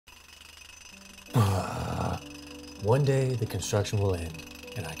One day the construction will end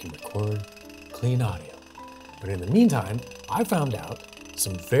and I can record clean audio. But in the meantime, I found out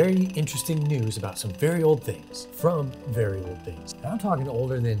some very interesting news about some very old things from very old things. And I'm talking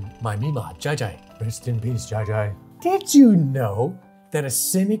older than my Mima, Jai Jai. Rest in peace, Jai Jai. Did you know that a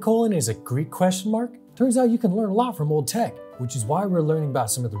semicolon is a Greek question mark? Turns out you can learn a lot from old tech, which is why we're learning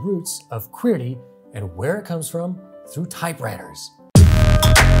about some of the roots of QWERTY and where it comes from through typewriters.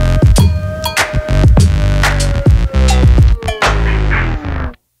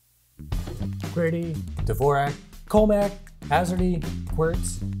 QWERTY, Dvorak, Comac, Hazardy,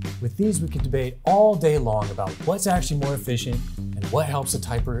 Querts. With these, we could debate all day long about what's actually more efficient and what helps a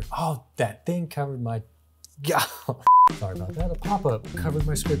typer. Oh, that thing covered my... Yeah. Sorry about that. A pop-up covered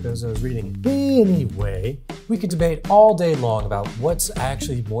my script as I was reading it. Anyway, we could debate all day long about what's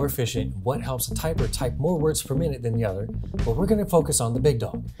actually more efficient, what helps a typer type more words per minute than the other, but we're going to focus on the big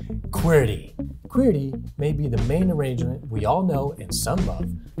dog, QWERTY. QWERTY may be the main arrangement we all know and some love,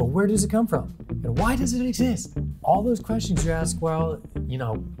 but where does it come from? And why does it exist? All those questions you ask while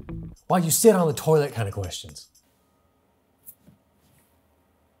you sit on the toilet kind of questions.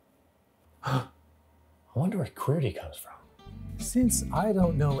 I wonder where QWERTY comes from. Since I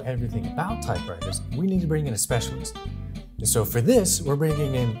don't know everything about typewriters, we need to bring in a specialist. And so for this, we're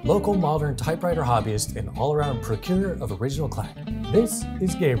bringing in local modern typewriter hobbyist and all-around procurer of original clack. This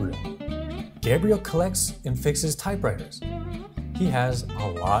is Gabriel. Gabriel collects and fixes typewriters. He has a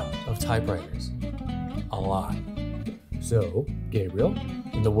lot of typewriters. A lot. So, Gabriel,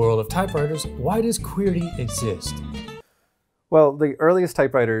 in the world of typewriters, why does QWERTY exist? Well, the earliest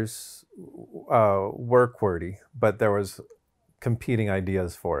typewriters were QWERTY, but there was competing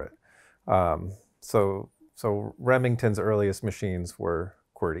ideas for it. So Remington's earliest machines were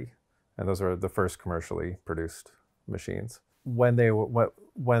QWERTY, and those were the first commercially produced machines. When I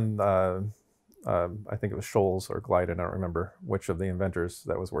think it was Scholes or Glyden, I don't remember which of the inventors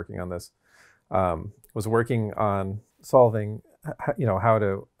that was working on this, was working on solving, how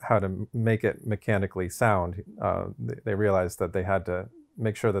to make it mechanically sound. They realized that they had to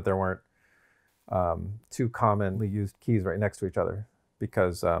make sure that there weren't two commonly used keys right next to each other,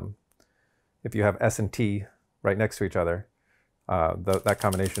 because if you have S and T right next to each other, that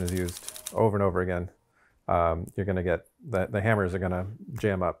combination is used over and over again. You're going to get the hammers are going to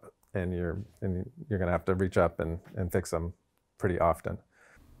jam up, and you're going to have to reach up and fix them pretty often.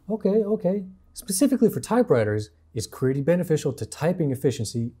 Okay. Specifically for typewriters, is QWERTY beneficial to typing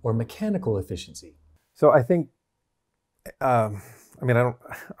efficiency or mechanical efficiency? So I think, I don't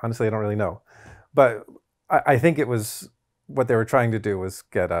really know, but I think it was what they were trying to do was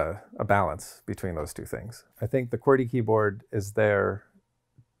get a balance between those two things. I think the QWERTY keyboard is there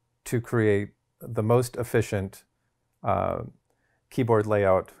to create the most efficient keyboard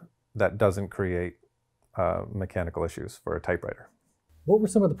layout that doesn't create mechanical issues for a typewriter. What were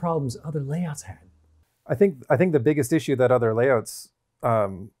some of the problems other layouts had? I think the biggest issue that other layouts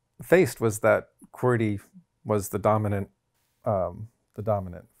faced was that QWERTY was the dominant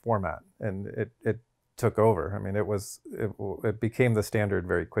format, and it took over. I mean, it became the standard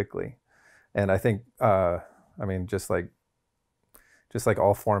very quickly, and I think just like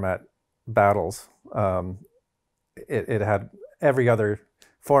all format battles, it had every other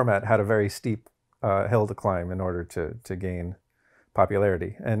format had a very steep hill to climb in order to gain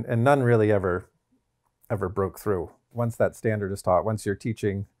popularity, and none really ever broke through. Once that standard is taught, once you're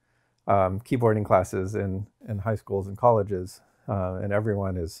teaching keyboarding classes in high schools and colleges, and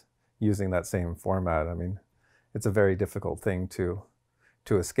everyone is using that same format, I mean, it's a very difficult thing to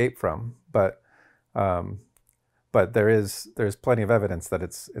escape from. But there's plenty of evidence that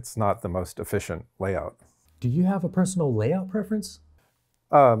it's not the most efficient layout. Do you have a personal layout preference?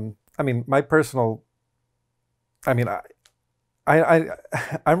 I'm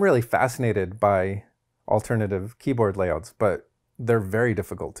really fascinated by alternative keyboard layouts, but they're very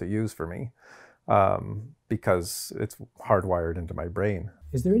difficult to use for me because it's hardwired into my brain.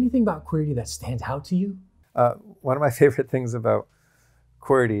 Is there anything about QWERTY that stands out to you? One of my favorite things about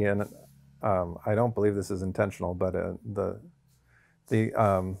QWERTY, and I don't believe this is intentional, but the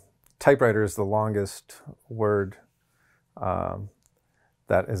typewriter is the longest word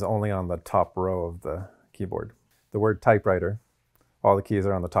that is only on the top row of the keyboard. The word typewriter, all the keys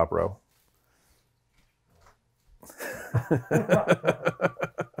are on the top row.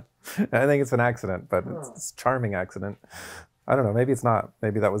 I think it's an accident, but it's a charming accident. I don't know, maybe it's not.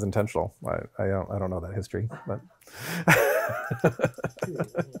 Maybe that was intentional. I don't know that history, but.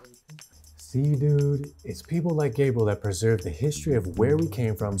 See, dude, it's people like Gabriel that preserve the history of where we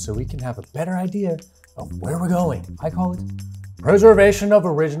came from so we can have a better idea of where we're going. I call it preservation of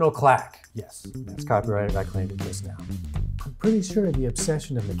original clack. Yes, that's copyrighted. I claimed it just now. I'm pretty sure the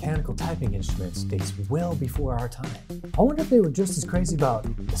obsession of mechanical typing instruments dates well before our time. I wonder if they were just as crazy about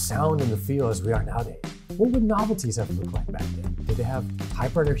the sound and the feel as we are nowadays. What would novelties have looked like back then? Did they have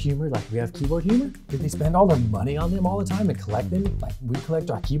typewriter humor like we have keyboard humor? Did they spend all their money on them all the time and collect them like we collect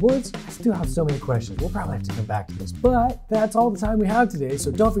our keyboards? I still have so many questions. We'll probably have to come back to this. But that's all the time we have today,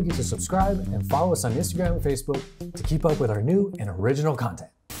 so don't forget to subscribe and follow us on Instagram and Facebook to keep up with our new and original content.